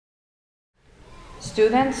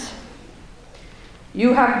Students,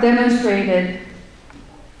 you have demonstrated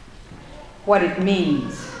what it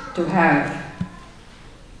means to have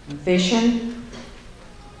vision,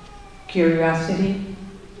 curiosity,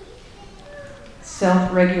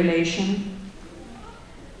 self-regulation,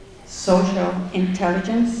 social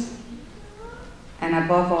intelligence, and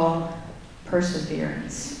above all,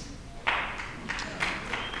 perseverance.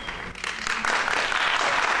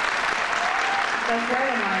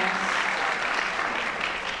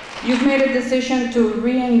 You've made a decision to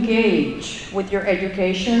re-engage with your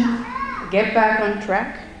education, get back on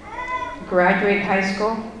track, graduate high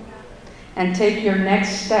school, and take your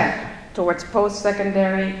next step towards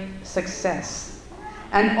post-secondary success.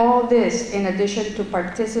 And all this in addition to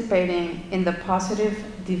participating in the positive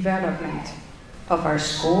development of our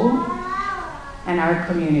school and our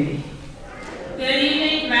community. Good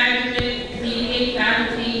evening, graduates, BDA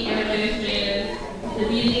faculty and administrators, the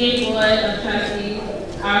BDA Board of Trustees,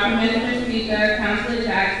 our commencement speaker, Councilor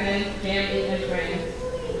Jackson, family, and friends.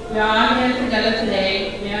 We are all here together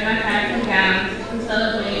today, wearing our hats and gowns, to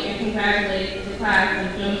celebrate and congratulate the class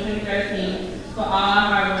of June 2013 for all our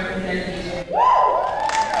hard work and dedication.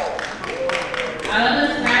 All of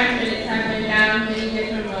us graduates have been down many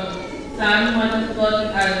different roads, some more difficult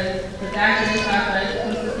than others, but that didn't stop us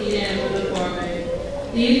from succeeding and moving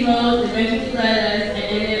forward. These roads eventually led us and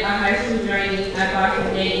ended our high school journey at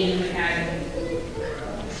Boston J.E. Academy.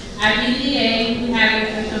 At BDA, we have an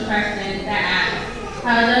essential question that asks,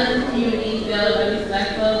 how does the community build a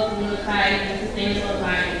respectful, unified, and sustainable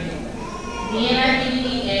environment? Being at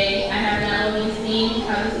BDA, I have not only seen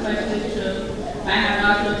how this question is true, but I have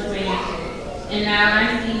also experienced it. And now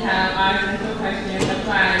I see how our central question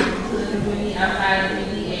applies to the community outside of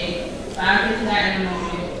BDA, but I'll get to that in a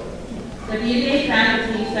moment. The BDA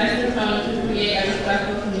faculty sets the tone to create a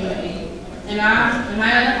respectful community. In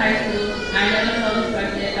my other high schools, I never felt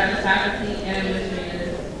respected by the faculty and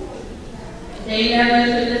administrators. They never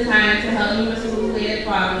took the time to help me with school-related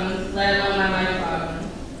problems, let alone my life problems.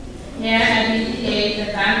 Here at BDA,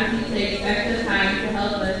 the faculty takes extra time to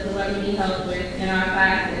help us with what we need help with in our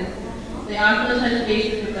classes. They also touch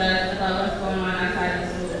bases with us about what's going on outside the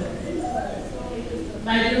school.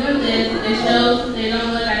 By doing this, it shows they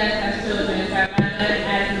don't look at us as children, but rather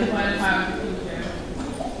as an important part of the future.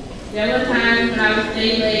 There were times when I would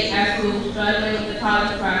stay late at school struggling with the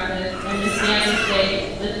college process, and Ms. Stanley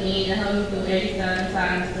stayed with me to help me through every step until I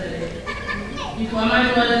understood it. Before my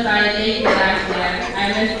daughter started daycare last year, I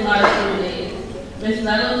missed a lot of school days. Ms.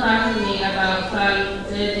 Lovell talked to me about some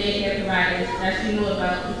good daycare providers that she knew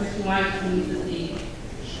about because she wanted me to see.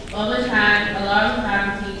 Over time, a lot of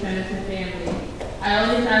faculty turned into family. I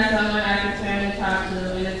always had someone I could turn and talk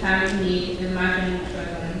to in a time of need if my family was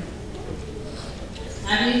struggling.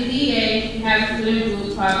 At BDA, we have a student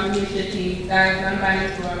group called the Leadership Team that is run by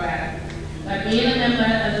Ms. Laura. By being a member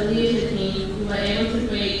of the leadership team, we were able to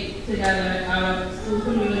create together our school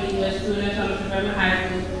community with students from Suburban High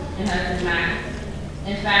School and Hudson Mass.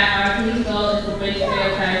 In fact, our team's goal is to break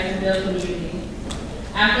stereotypes and build community.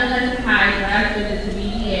 After Hudson High's last visit to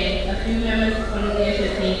BDA, a few members from the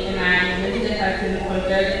leadership team and I visited Hudson from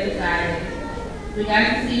Thursday to Saturday. We got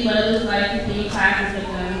to see what it was like to be in classes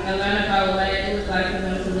with them and learn about what it was like for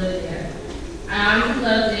them to live there. I honestly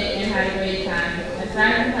loved it and had a great time.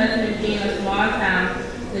 Aside from Hudson being a small town,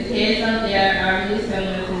 the kids up there are really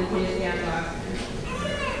similar to the kids here in Boston.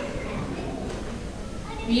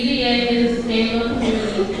 BDA is a sustainable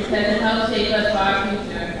community because it helps shape us for our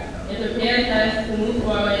future. It prepares us to move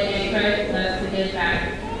forward and encourages us to give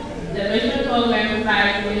back. The original program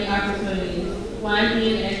provides many opportunities, one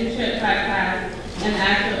being the internship class and the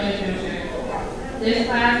actual internship. This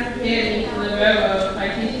class prepared me for the real world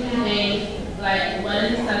by teaching me things like what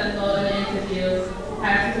is acceptable in an interview,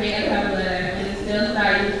 how to create a cover letter, and the skills that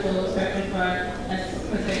are useful searching for a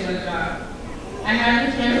particular job. I had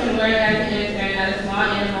the chance to work as an intern at a small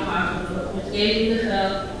animal hospital, which gave me the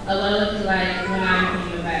feel of what it would be like when I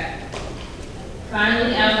came back.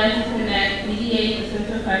 Finally, I would like to connect BDA's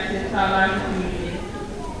essential question to our larger community.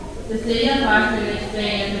 The city of Boston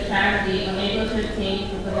experienced the tragedy on April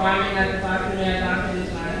 15th with the bombing at the Boston Marathon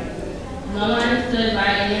finish line. No one understood why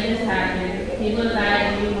any of this happened. People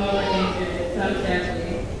died and many more were injured, some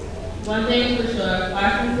seriously. One thing for sure,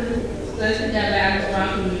 Boston stood together as a strong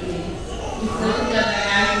community. We stood together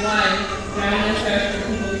as one during the search for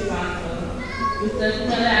people responsible. We stood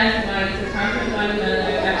together as one to comfort one another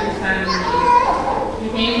at this time of need. We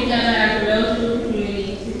came together as a real true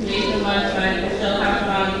community to create the lunch fund and show how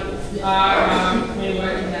strong we are when we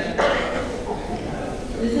work together.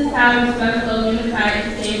 This is how respectful, unified,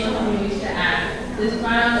 and stable communities should act. This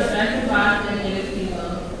brought out the best of Boston and its people.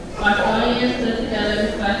 Bostonians stood together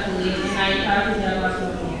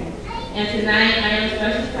And tonight, I am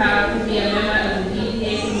especially proud to be a member of the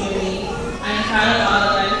DDA community. I am proud of all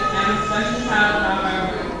of us, and I am especially proud of our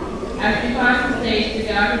hard work. As we cross the stage to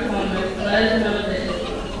get our performance, let us remember this.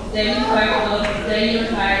 Stay respectful, stay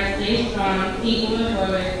unified, stay strong, keep moving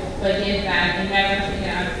forward, but give back, and never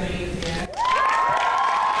forget our training together.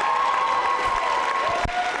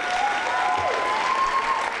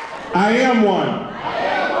 I am one,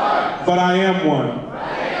 but I am one.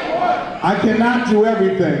 I cannot do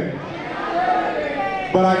everything,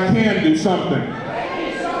 but I can do something.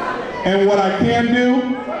 And what I can do,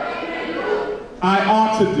 I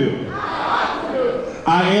ought to do.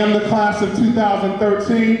 I am the class of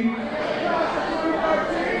 2013,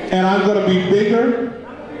 and I'm going to be bigger,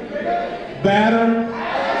 badder,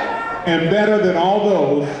 and better than all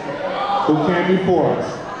those who came before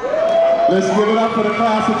us. Let's give it up for the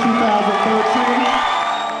class of 2013.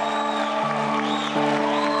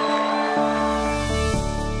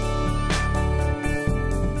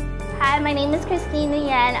 Hi, my name is Christina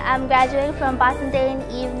Yen. I'm graduating from Boston Day and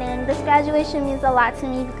Evening. This graduation means a lot to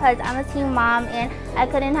me because I'm a teen mom and I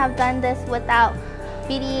couldn't have done this without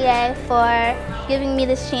BDA for giving me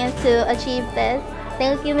this chance to achieve this.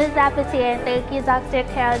 Thank you, Ms. Zapatier, and thank you, Dr.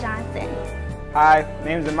 Carol Johnson. Hi, my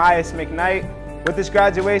name is Amias McKnight. What this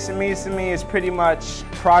graduation means to me is pretty much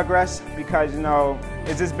progress because,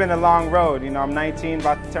 it's just been a long road. I'm 19,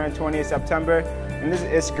 about to turn 20 in September. And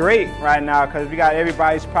it's great right now because we got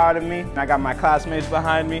everybody's proud of me. I got my classmates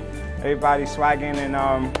behind me, everybody's swagging, and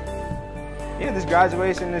yeah, this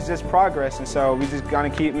graduation is just progress. And so we just gonna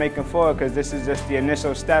keep making forward because this is just the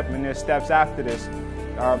initial step, and there's steps after this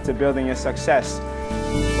to building your success.